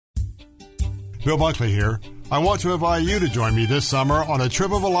Bill Bunkley here. I want to invite you to join me this summer on a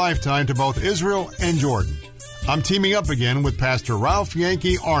trip of a lifetime to both Israel and Jordan. I'm teaming up again with Pastor Ralph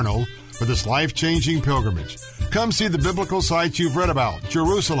Yankee Arnold for this life-changing pilgrimage. Come see the biblical sites you've read about: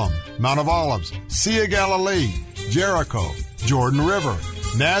 Jerusalem, Mount of Olives, Sea of Galilee, Jericho, Jordan River,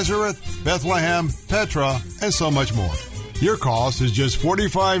 Nazareth, Bethlehem, Petra, and so much more. Your cost is just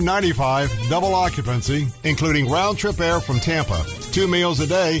 $45.95, double occupancy, including round-trip air from Tampa, 2 meals a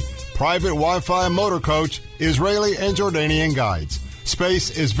day, private Wi-Fi motor coach, Israeli and Jordanian guides.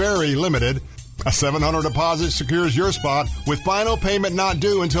 Space is very limited. A $700 deposit secures your spot with final payment not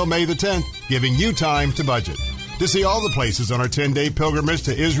due until May the 10th, giving you time to budget. To see all the places on our 10-day pilgrimage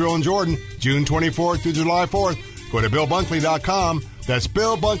to Israel and Jordan, June 24th through July 4th, go to BillBunkley.com. That's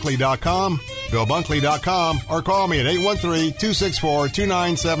BillBunkley.com, BillBunkley.com, or call me at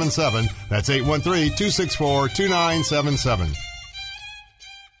 813-264-2977. That's 813-264-2977.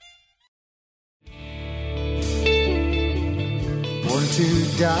 Born to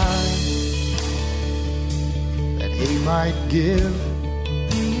die, that he might give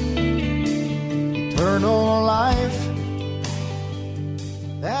eternal life,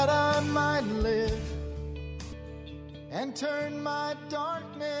 that I might live and turn my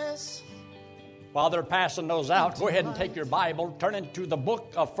darkness. While they're passing those out, go ahead and take your Bible, turn into the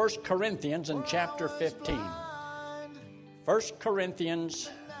book of 1 Corinthians in chapter 15. 1 Corinthians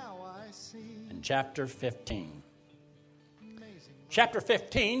in chapter 15. Chapter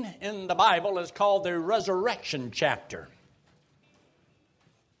 15 in the Bible is called the resurrection chapter.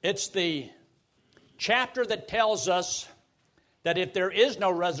 It's the chapter that tells us that if there is no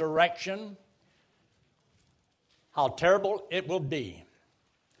resurrection, how terrible it will be.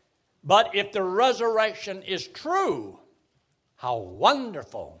 But if the resurrection is true, how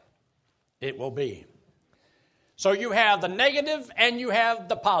wonderful it will be. So you have the negative and you have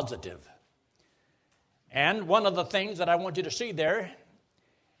the positive. And one of the things that I want you to see there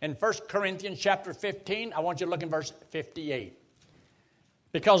in 1 Corinthians chapter 15, I want you to look in verse 58.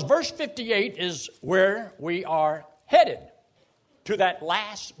 Because verse 58 is where we are headed, to that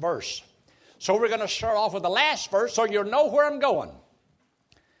last verse. So we're going to start off with the last verse so you'll know where I'm going.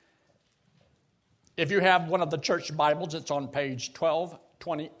 If you have one of the church Bibles, it's on page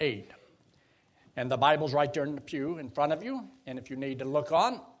 1228. And the Bible's right there in the pew in front of you. And if you need to look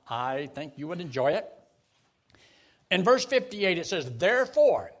on, I think you would enjoy it. In verse 58, it says,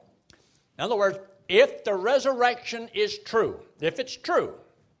 therefore, in other words, if the resurrection is true, if it's true,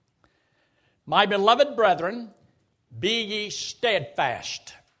 my beloved brethren, be ye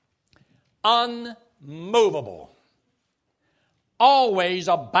steadfast, unmovable, always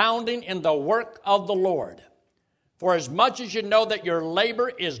abounding in the work of the Lord. For as much as you know that your labor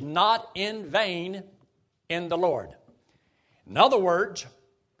is not in vain in the Lord. In other words,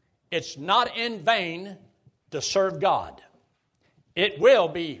 it's not in vain to serve God. It will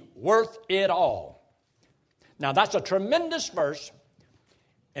be worth it all. Now that's a tremendous verse.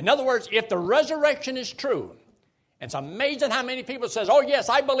 In other words, if the resurrection is true, it's amazing how many people says, oh yes,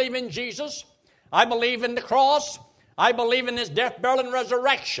 I believe in Jesus. I believe in the cross. I believe in his death, burial, and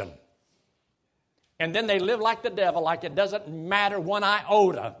resurrection. And then they live like the devil, like it doesn't matter one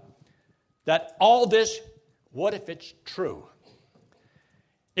iota that all this, what if it's true?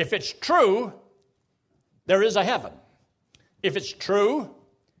 If it's true, there is a heaven. If it's true,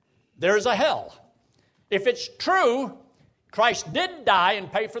 there is a hell. If it's true, Christ did die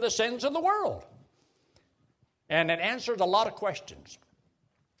and pay for the sins of the world. And it answers a lot of questions.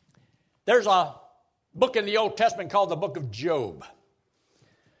 There's a book in the Old Testament called the book of Job.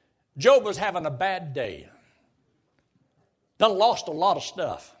 Job was having a bad day. Done lost a lot of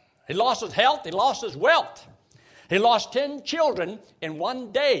stuff. He lost his health. He lost his wealth. He lost 10 children in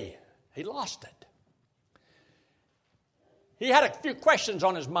one day. He lost it. He had a few questions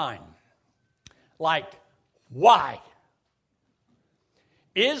on his mind. Like, why?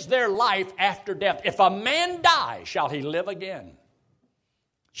 Is there life after death? If a man die, shall he live again?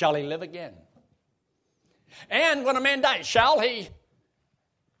 Shall he live again? And when a man dies, shall he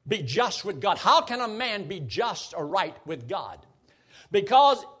be just with God? How can a man be just or right with God?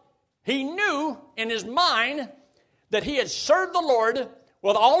 Because he knew in his mind that he had served the Lord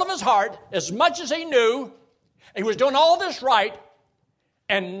with all of his heart, as much as he knew. He was doing all this right,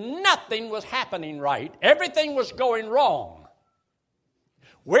 and nothing was happening right. Everything was going wrong.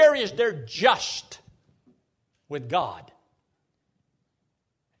 Where is there just with God?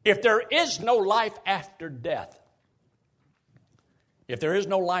 If there is no life after death,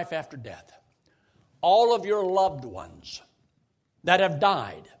 all of your loved ones that have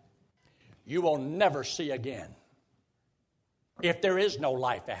died, you will never see again. If there is no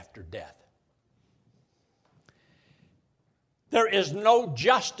life after death. There is no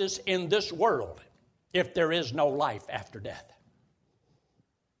justice in this world if there is no life after death.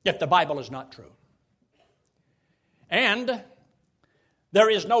 If the Bible is not true. And there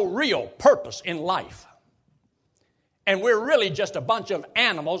is no real purpose in life. And we're really just a bunch of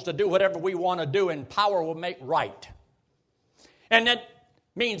animals to do whatever we want to do, and power will make right. And that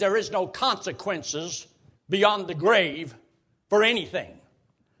means there is no consequences beyond the grave for anything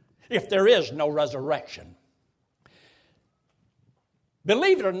if there is no resurrection.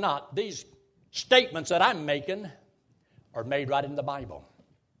 Believe it or not, these statements that I'm making are made right in the Bible.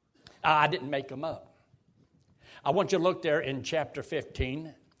 I didn't make them up. I want you to look there in chapter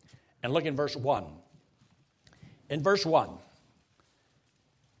 15 and look in verse 1. In verse 1,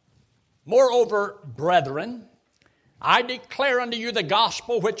 moreover, brethren, I declare unto you the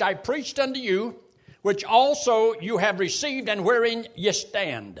gospel which I preached unto you, which also you have received, and wherein ye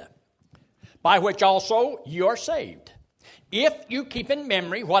stand, by which also you are saved, if you keep in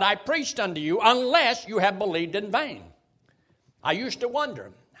memory what I preached unto you, unless you have believed in vain. I used to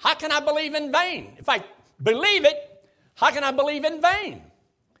wonder, how can I believe in vain? If I believe it, how can I believe in vain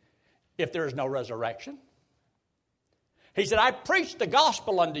if there is no resurrection? He said, I preached the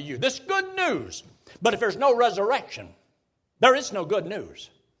gospel unto you, this good news. But if there's no resurrection, there is no good news.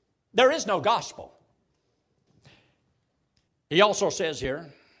 There is no gospel. He also says here,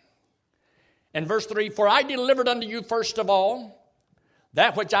 in verse 3, for I delivered unto you first of all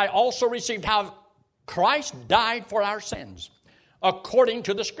that which I also received, how Christ died for our sins, according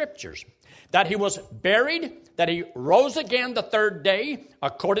to the Scriptures, that he was buried, that he rose again the third day,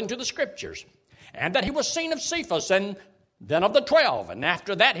 according to the Scriptures, and that he was seen of Cephas, and then of the 12, and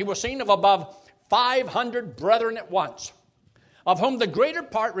after that he was seen of above 500 brethren at once, of whom the greater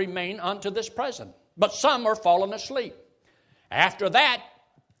part remain unto this present, but some are fallen asleep. After that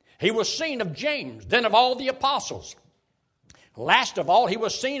he was seen of James, then of all the apostles. Last of all he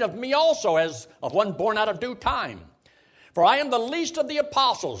was seen of me also, as of one born out of due time. For I am the least of the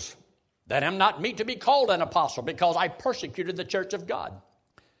apostles, that am not meet to be called an apostle, because I persecuted the church of God.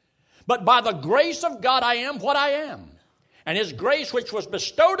 But by the grace of God I am what I am. And his grace which was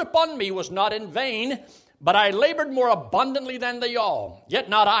bestowed upon me was not in vain, but I labored more abundantly than they all. Yet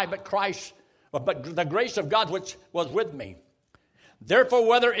not I, but Christ, but the grace of God which was with me. Therefore,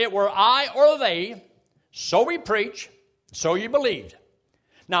 whether it were I or they, so we preach, so you believed.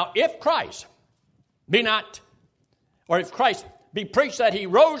 Now, if Christ be preached that he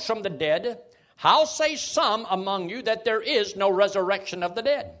rose from the dead, how say some among you that there is no resurrection of the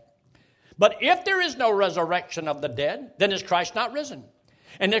dead? But if there is no resurrection of the dead, then is Christ not risen?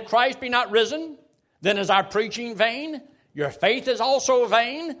 And if Christ be not risen, then is our preaching vain? Your faith is also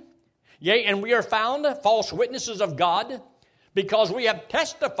vain? Yea, and we are found false witnesses of God, because we have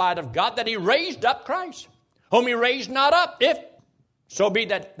testified of God that he raised up Christ, whom he raised not up, if so be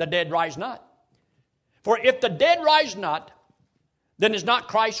that the dead rise not. For if the dead rise not, then is not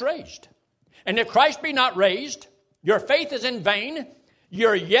Christ raised. And if Christ be not raised, your faith is in vain,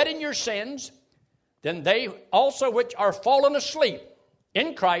 you're yet in your sins, then they also which are fallen asleep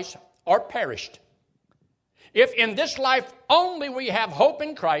in Christ are perished. If in this life only we have hope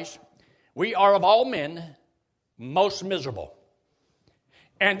in Christ, we are of all men most miserable.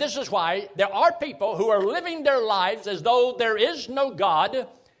 And this is why there are people who are living their lives as though there is no God.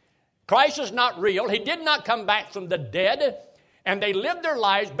 Christ is not real. He did not come back from the dead. And they live their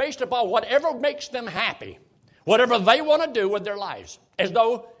lives based upon whatever makes them happy, whatever they want to do with their lives, as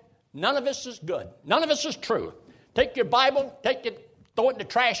though none of this is good. None of this is true. Take your Bible, throw it in the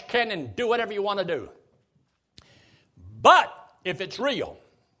trash can, and do whatever you want to do. But if it's real,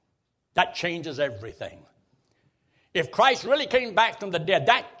 that changes everything. If Christ really came back from the dead,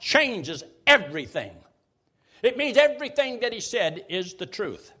 that changes everything. It means everything that he said is the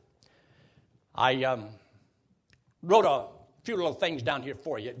truth. I wrote a few little things down here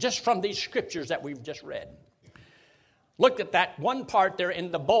for you, just from these scriptures that we've just read. Look at that one part there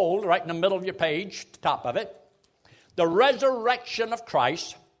in the bold, right in the middle of your page, the top of it. The resurrection of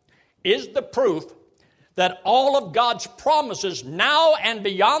Christ is the proof that all of God's promises now and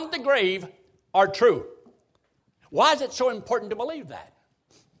beyond the grave are true. Why is it so important to believe that?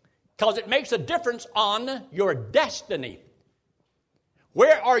 Because it makes a difference on your destiny.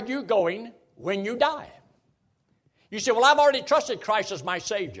 Where are you going when you die? You say, well, I've already trusted Christ as my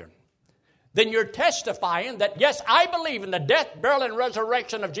Savior. Then you're testifying that, yes, I believe in the death, burial, and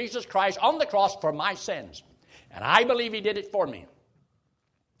resurrection of Jesus Christ on the cross for my sins. And I believe he did it for me.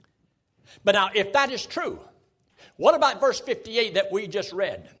 But now, if that is true, what about verse 58 that we just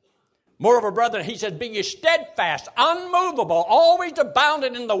read? Moreover, brethren, he says, be ye steadfast, unmovable, always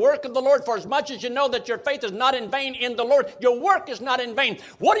abounding in the work of the Lord, for as much as you know that your faith is not in vain in the Lord, your work is not in vain.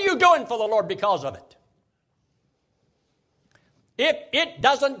 What are you doing for the Lord because of it? If it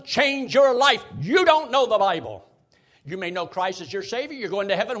doesn't change your life, you don't know the Bible. You may know Christ as your Savior. You're going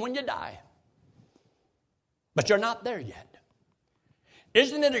to heaven when you die. But you're not there yet.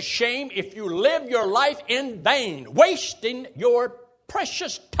 Isn't it a shame if you live your life in vain, wasting your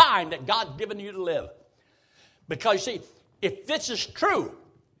precious time that God's given you to live? Because, see, if this is true,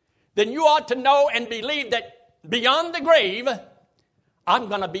 then you ought to know and believe that beyond the grave, I'm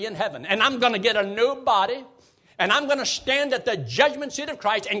going to be in heaven, and I'm going to get a new body, and I'm going to stand at the judgment seat of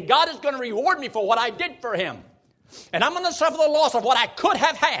Christ, and God is going to reward me for what I did for Him. And I'm going to suffer the loss of what I could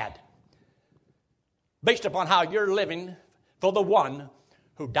have had based upon how you're living for the one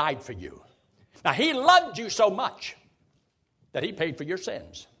who died for you. Now, He loved you so much that He paid for your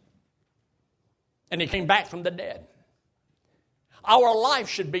sins. And He came back from the dead. Our life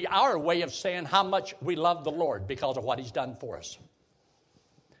should be our way of saying how much we love the Lord because of what He's done for us.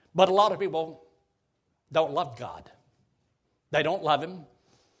 But a lot of people don't love God. They don't love Him.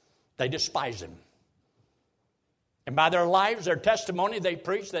 They despise Him. And by their lives, their testimony, they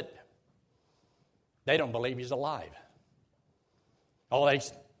preach that they don't believe He's alive. Oh, they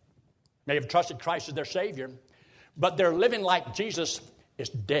may have trusted Christ as their Savior, but they're living like Jesus is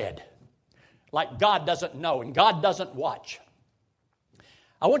dead, like God doesn't know and God doesn't watch.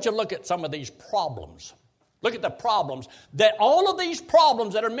 I want you to look at some of these problems. Look at the problems. That all of these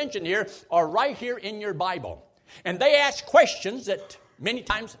problems that are mentioned here are right here in your Bible. And they ask questions that many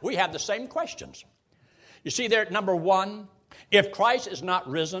times we have the same questions. You see there at number 1, if Christ is not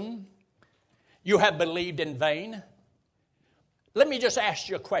risen, you have believed in vain. Let me just ask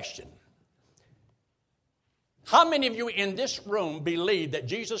you a question. How many of you in this room believe that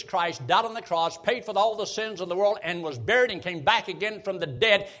Jesus Christ died on the cross, paid for all the sins of the world, and was buried and came back again from the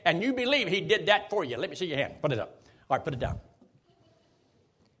dead, and you believe He did that for you? Let me see your hand. Put it up. All right, put it down.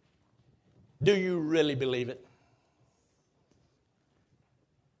 Do you really believe it?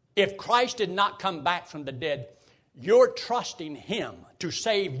 If Christ did not come back from the dead, your trusting Him to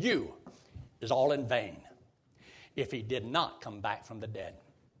save you is all in vain if He did not come back from the dead.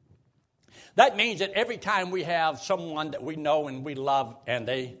 That means that every time we have someone that we know and we love and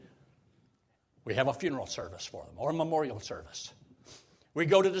we have a funeral service for them or a memorial service. We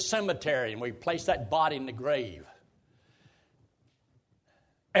go to the cemetery and we place that body in the grave.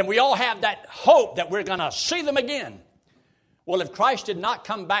 And we all have that hope that we're going to see them again. Well, if Christ did not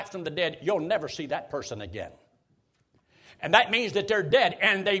come back from the dead, you'll never see that person again. And that means that they're dead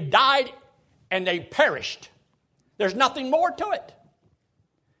and they died and they perished. There's nothing more to it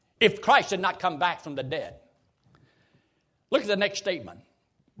if Christ did not come back from the dead. Look at the next statement.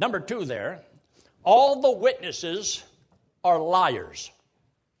 Number 2 there. All the witnesses are liars.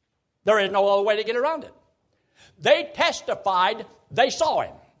 There is no other way to get around it. They testified they saw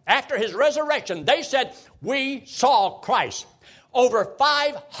Him. After His resurrection, they said, we saw Christ. Over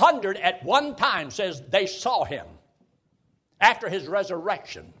 500 at one time says they saw Him after His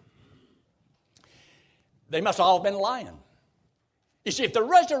resurrection. They must have all been lying. You see, if the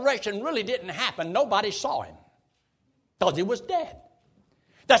resurrection really didn't happen, nobody saw Him because He was dead.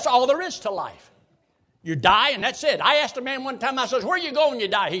 That's all there is to life. You die and that's it. I asked a man one time, I says, where you go when you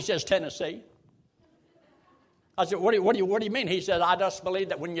die? He says, Tennessee. I said, what do you mean? He said, I just believe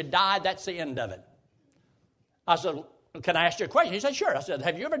that when you die, that's the end of it. I said, can I ask you a question? He said, sure. I said,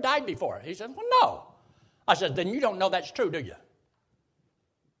 have you ever died before? He said, well, no. I said, then you don't know that's true, do you?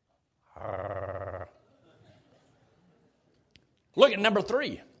 Look at number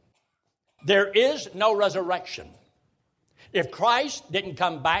 3. There is no resurrection. If Christ didn't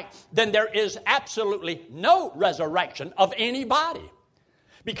come back, then there is absolutely no resurrection of anybody.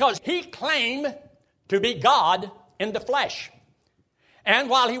 Because He claimed to be God in the flesh. And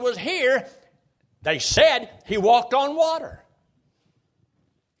while He was here, they said He walked on water.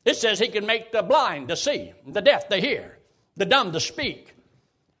 It says He could make the blind to see, the deaf to hear, the dumb to speak,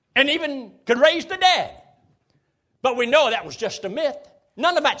 and even could raise the dead. But we know that was just a myth.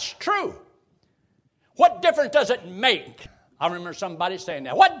 None of that's true. What difference does it make? I remember somebody saying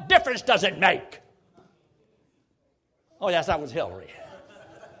that. What difference does it make? Oh, yes, that was Hillary.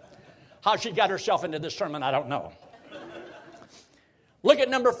 How she got herself into this sermon, I don't know. Look at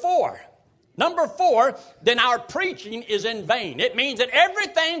number 4. Number 4, then our preaching is in vain. It means that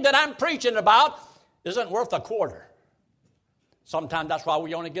everything that I'm preaching about isn't worth a quarter. Sometimes that's why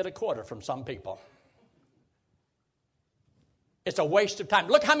we only get a quarter from some people. It's a waste of time.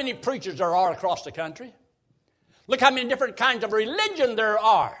 Look how many preachers there are across the country. Look how many different kinds of religion there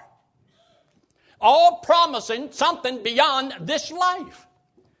are. all promising something beyond this life.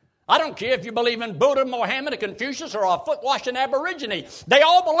 I don't care if you believe in Buddha, Mohammed, Confucius, or a foot-washing Aborigine. They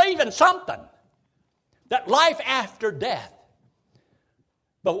all believe in something. That life after death.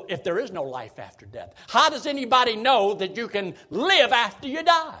 But if there is no life after death, how does anybody know that you can live after you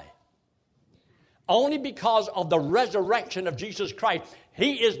die? Only because of the resurrection of Jesus Christ.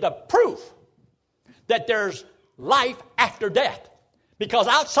 He is the proof that there's life after death. Because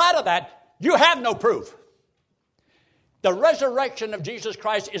outside of that, you have no proof. The resurrection of Jesus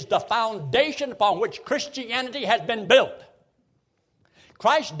Christ is the foundation upon which Christianity has been built.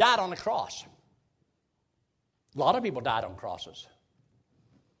 Christ died on the cross. A lot of people died on crosses.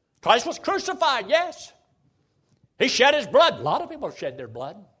 Christ was crucified, yes. He shed his blood. A lot of people shed their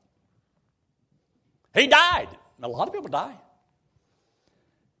blood. He died. A lot of people die.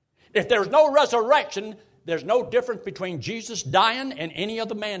 If there's no resurrection, there's no difference between Jesus dying and any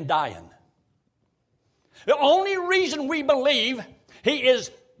other man dying. The only reason we believe he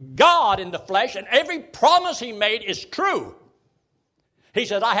is God in the flesh and every promise he made is true. He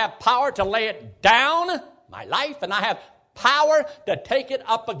said, I have power to lay it down, my life, and I have power to take it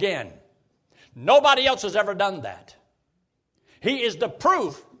up again. Nobody else has ever done that. He is the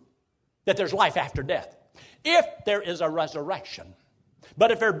proof that there's life after death. If there is a resurrection.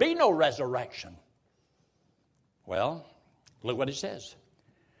 But if there be no resurrection, well, look what it says.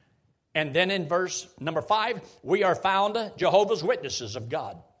 And then in verse number 5, we are found Jehovah's Witnesses of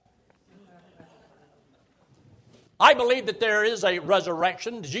God. I believe that there is a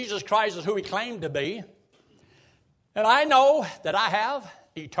resurrection. Jesus Christ is who he claimed to be. And I know that I have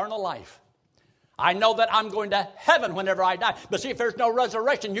eternal life. I know that I'm going to heaven whenever I die. But see, if there's no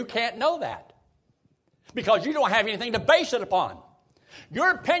resurrection, you can't know that. Because you don't have anything to base it upon.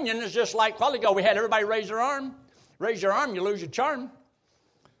 Your opinion is just like, a while ago we had everybody raise their arm. Raise your arm, you lose your charm.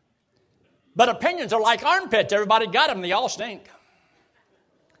 But opinions are like armpits. Everybody got them, they all stink.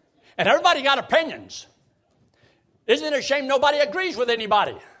 And everybody got opinions. Isn't it a shame nobody agrees with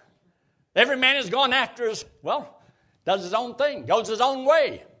anybody? Every man is going after his, does his own thing, goes his own way.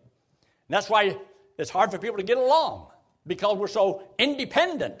 And that's why it's hard for people to get along, because we're so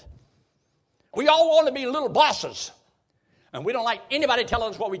independent. We all want to be little bosses. And we don't like anybody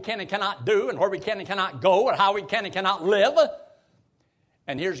telling us what we can and cannot do, and where we can and cannot go, or how we can and cannot live.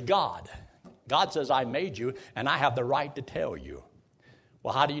 And here's God. God says, I made you, and I have the right to tell you.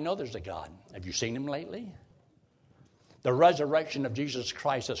 Well, how do you know there's a God? Have you seen him lately? The resurrection of Jesus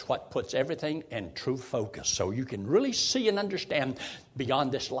Christ is what puts everything in true focus, so you can really see and understand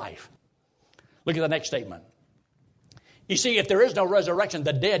beyond this life. Look at the next statement. You see, if there is no resurrection,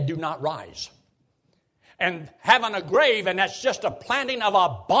 the dead do not rise. And having a grave, and that's just a planting of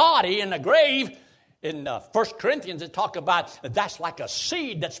a body in a grave. In 1 Corinthians, it talks about that's like a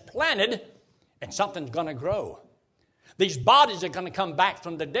seed that's planted, and something's going to grow. These bodies are going to come back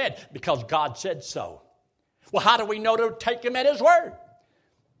from the dead because God said so. Well, how do we know to take him at his word?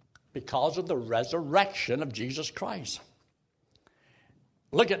 Because of the resurrection of Jesus Christ.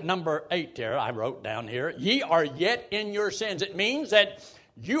 Look at number 8 there, I wrote down here. Ye are yet in your sins. It means that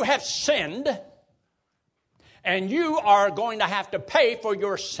you have sinned, and you are going to have to pay for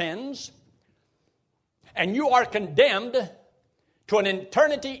your sins, and you are condemned to an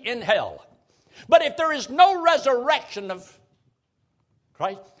eternity in hell. But if there is no resurrection of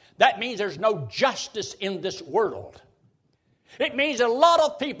Christ, that means there's no justice in this world. It means a lot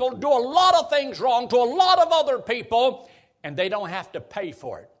of people do a lot of things wrong to a lot of other people, and they don't have to pay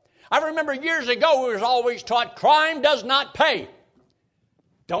for it. I remember years ago we was always taught crime does not pay.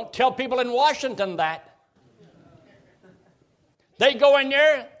 Don't tell people in Washington that. They go in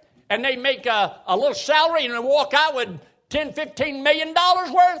there and they make a little salary and they walk out with $10, $15 million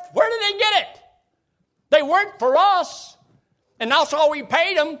worth. Where did they get it? They worked for us, and that's all we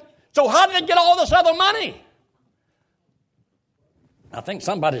paid them. So how did they get all this other money? I think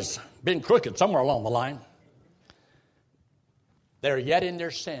somebody's been crooked somewhere along the line. They're yet in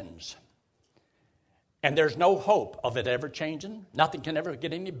their sins. And there's no hope of it ever changing. Nothing can ever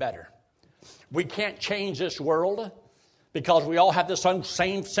get any better. We can't change this world because we all have the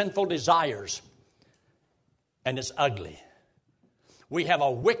same sinful desires. And it's ugly. We have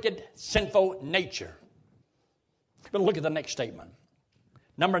a wicked, sinful nature. But look at the next statement.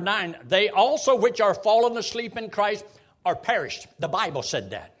 Number 9, they also which are fallen asleep in Christ are perished. The Bible said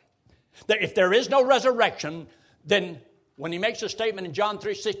that. That if there is no resurrection, then when he makes a statement in John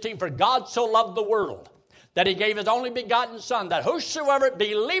 3:16, for God so loved the world that he gave his only begotten Son, that whosoever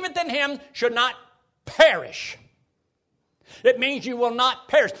believeth in him should not perish. It means you will not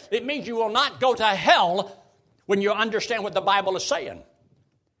perish. It means you will not go to hell when you understand what the Bible is saying.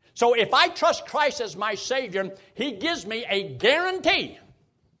 So if I trust Christ as my Savior, He gives me a guarantee.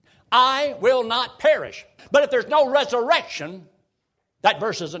 I will not perish. But if there's no resurrection, that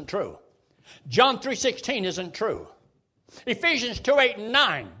verse isn't true. John 3:16 isn't true. Ephesians 2:8 and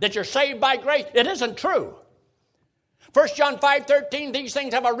 9, that you're saved by grace, it isn't true. 1 John 5:13, these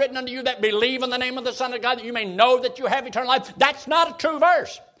things have I written unto you that believe in the name of the Son of God, that you may know that you have eternal life. That's not a true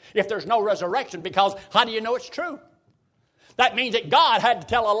verse if there's no resurrection, because how do you know it's true? That means that God had to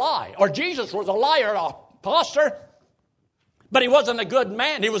tell a lie, or Jesus was a liar, an imposter, but He wasn't a good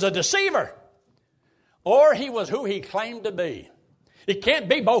man. He was a deceiver, or He was who He claimed to be. It can't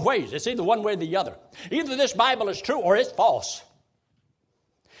be both ways. It's either one way or the other. Either this Bible is true or it's false.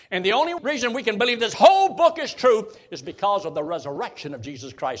 And the only reason we can believe this whole book is true is because of the resurrection of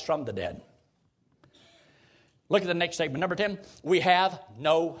Jesus Christ from the dead. Look at the next statement. Number 10, we have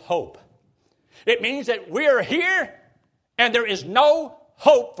no hope. It means that we are here and there is no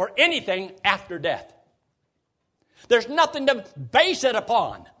hope for anything after death. There's nothing to base it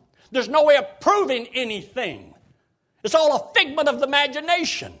upon. There's no way of proving anything. It's all a figment of the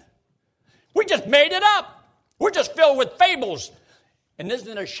imagination. We just made it up. We're just filled with fables. And isn't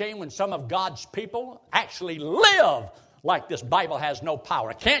it a shame when some of God's people actually live like this Bible has no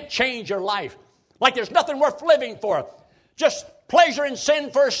power? Can't change your life. Like there's nothing worth living for. Just pleasure in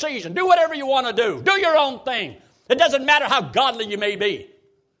sin for a season. Do whatever you want to do. Do your own thing. It doesn't matter how godly you may be.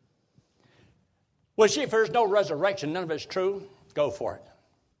 Well, see, if there's no resurrection, none of it's true, go for it.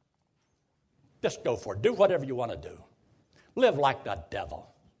 Just go for it. Do whatever you want to do. Live like the devil.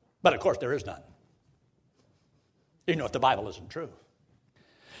 But, of course, there is none. You know if the Bible isn't true.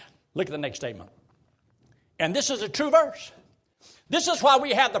 Look at the next statement. And this is a true verse. This is why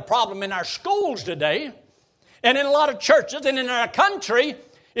we have the problem in our schools today and in a lot of churches and in our country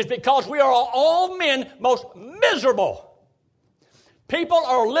is because we are all men most miserable. People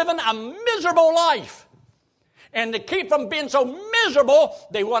are living a miserable life. And to keep from being so miserable,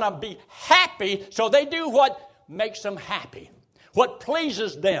 they want to be happy, so they do what makes them happy, what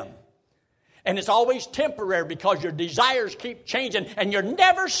pleases them. And it's always temporary because your desires keep changing and you're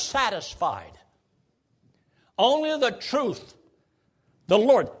never satisfied. Only the truth, the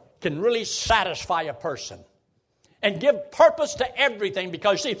Lord, can really satisfy a person and give purpose to everything.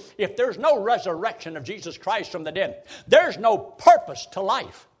 Because, see, if there's no resurrection of Jesus Christ from the dead, there's no purpose to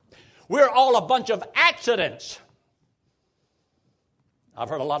life. We're all a bunch of accidents. I've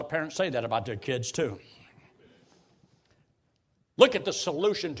heard a lot of parents say that about their kids, too. Look at the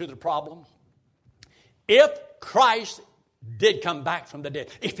solution to the problem. If Christ did come back from the dead,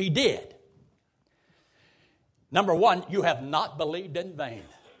 if He did, number one, you have not believed in vain.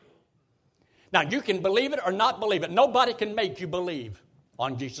 Now, you can believe it or not believe it. Nobody can make you believe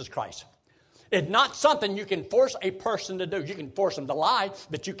on Jesus Christ. It's not something you can force a person to do. You can force them to lie,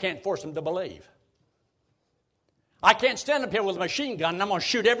 but you can't force them to believe. I can't stand up here with a machine gun and I'm going to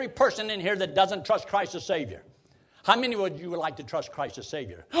shoot every person in here that doesn't trust Christ as Savior. How many would you like to trust Christ as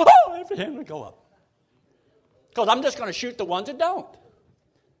Savior? Oh, every hand would go up. Because I'm just going to shoot the ones that don't.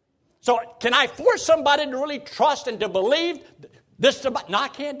 So can I force somebody to really trust and to believe this? No, I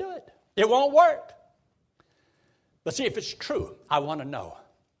can't do it. It won't work. But see, if it's true, I want to know.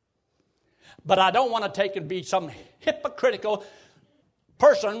 But I don't want to take and be some hypocritical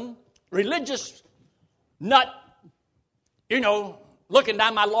person, religious nut, looking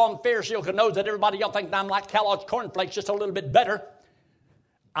down my long Pharisaical nose that everybody else thinks I'm like Kellogg's cornflakes, just a little bit better.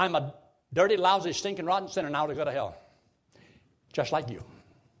 I'm a dirty, lousy, stinking, rotten sinner now to go to hell. Just like you.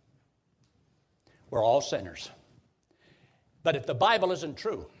 We're all sinners. But if the Bible isn't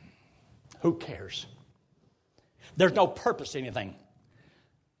true, who cares? There's no purpose in anything.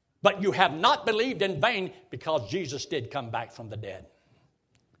 But you have not believed in vain because Jesus did come back from the dead.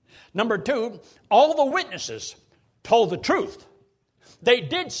 Number two, all the witnesses told the truth. They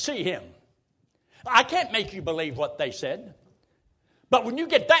did see Him. I can't make you believe what they said. But when you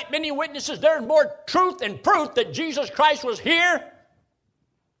get that many witnesses, there's more truth and proof that Jesus Christ was here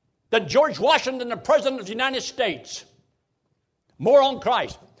than George Washington, the President of the United States. More on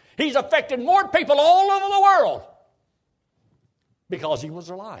Christ. He's affected more people all over the world because He was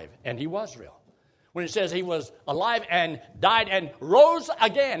alive and He was real. When it says He was alive and died and rose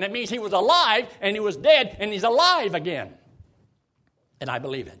again, that means He was alive and He was dead and He's alive again. And I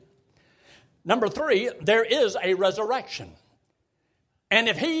believe it. Number three, there is a resurrection. And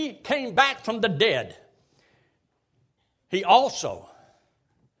if He came back from the dead, He also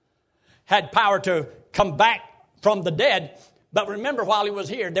had power to come back from the dead. But remember, while He was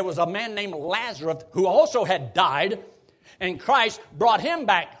here, there was a man named Lazarus who also had died, and Christ brought him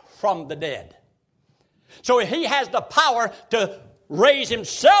back from the dead. So He has the power to raise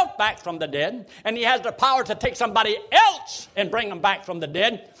himself back from the dead, and he has the power to take somebody else and bring them back from the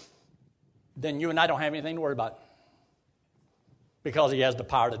dead, then you and I don't have anything to worry about. Because he has the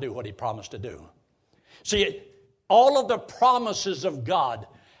power to do what he promised to do. See, all of the promises of God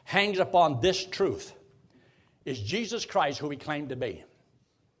hangs upon this truth. Is Jesus Christ who he claimed to be?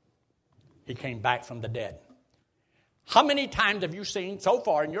 He came back from the dead. How many times have you seen so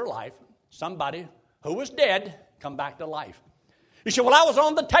far in your life somebody who was dead come back to life? You say, well, I was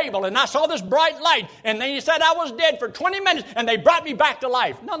on the table and I saw this bright light and then you said I was dead for 20 minutes and they brought me back to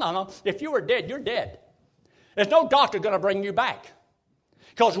life. No. If you were dead, you're dead. There's no doctor going to bring you back.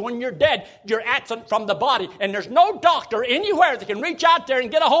 Because when you're dead, you're absent from the body. And there's no doctor anywhere that can reach out there and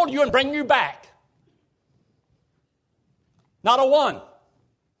get a hold of you and bring you back. Not a one.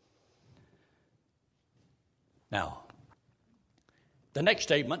 Now, the next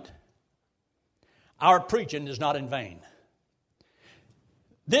statement, our preaching is not in vain.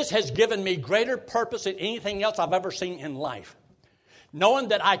 This has given me greater purpose than anything else I've ever seen in life. Knowing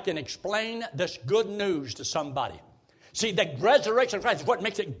that I can explain this good news to somebody. See, the resurrection of Christ is what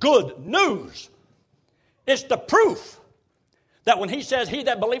makes it good news. It's the proof that when he says, he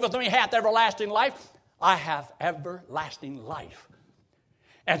that believeth in me hath everlasting life, I have everlasting life.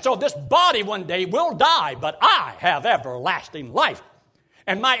 And so this body one day will die, but I have everlasting life.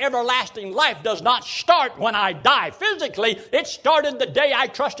 And my everlasting life does not start when I die physically. It started the day I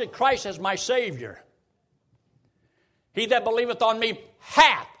trusted Christ as my Savior. He that believeth on me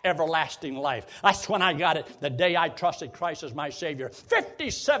hath everlasting life. That's when I got it, the day I trusted Christ as my Savior,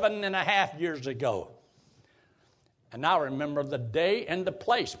 57 and a half years ago. And now I remember the day and the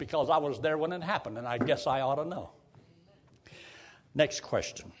place because I was there when it happened, and I guess I ought to know. Next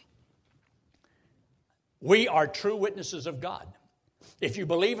question. We are true witnesses of God. If you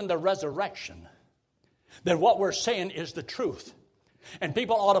believe in the resurrection, then what we're saying is the truth. And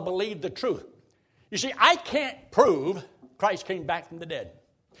people ought to believe the truth. You see, I can't prove Christ came back from the dead.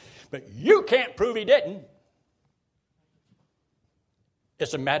 But you can't prove he didn't.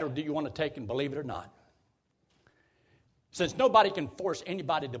 It's a matter of do you want to take and believe it or not. Since nobody can force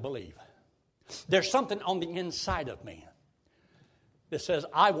anybody to believe, there's something on the inside of me that says,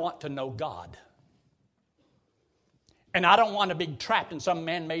 I want to know God. And I don't want to be trapped in some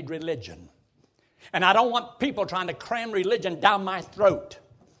man-made religion. And I don't want people trying to cram religion down my throat.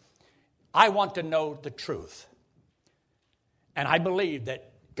 I want to know the truth. And I believe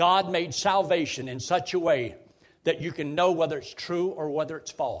that God made salvation in such a way that you can know whether it's true or whether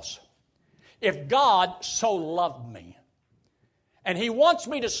it's false. If God so loved me, and he wants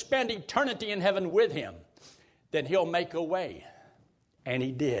me to spend eternity in heaven with him, then he'll make a way. And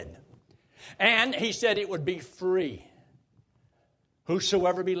he did. And he said it would be free.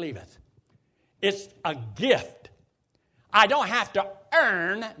 Whosoever believeth. It's a gift. I don't have to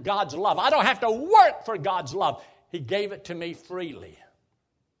earn God's love. I don't have to work for God's love. He gave it to me freely.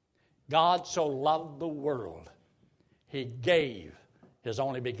 God so loved the world, he gave his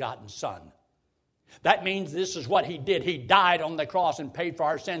only begotten Son. That means this is what he did. He died on the cross and paid for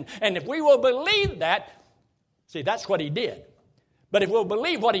our sin. And if we will believe that, see, that's what he did. But if we'll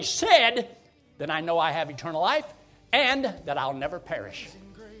believe what he said, then I know I have eternal life and that I'll never perish.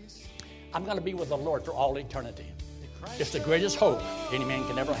 I'm going to be with the Lord for all eternity. It's the greatest hope any man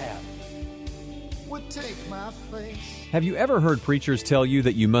can ever have. Would take my place. Have you ever heard preachers tell you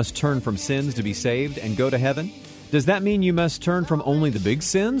that you must turn from sins to be saved and go to heaven? Does that mean you must turn from only the big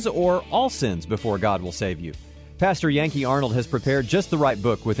sins or all sins before God will save you? Pastor Yankee Arnold has prepared just the right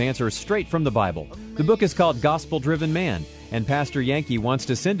book with answers straight from the Bible. The book is called Gospel Driven Man, and Pastor Yankee wants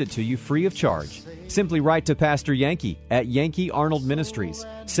to send it to you free of charge. Simply write to Pastor Yankee at Yankee Arnold Ministries,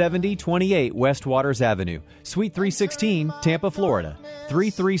 7028 West Waters Avenue, Suite 316, Tampa, Florida,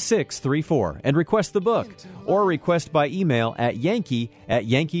 33634, and request the book, or request by email at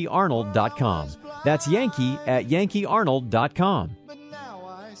yankee@yankeearnold.com. That's yankee@yankeearnold.com.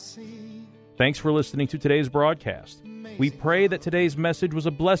 Thanks for listening to today's broadcast. We pray that today's message was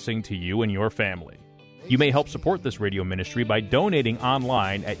a blessing to you and your family. You may help support this radio ministry by donating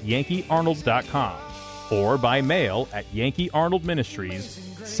online at yankeearnold.com or by mail at Yankee Arnold Ministries,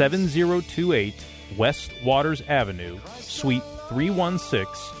 7028 West Waters Avenue, Suite 316,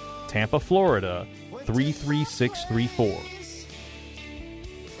 Tampa, Florida, 33634.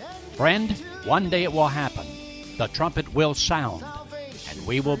 Friend, one day it will happen. The trumpet will sound, and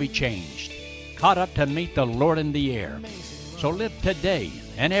we will be changed, caught up to meet the Lord in the air. So live today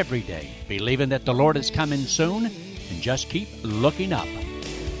and every day, believing that the Lord is coming soon, and just keep looking up.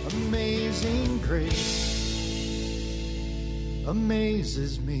 Amazing grace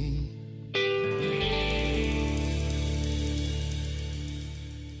amazes me.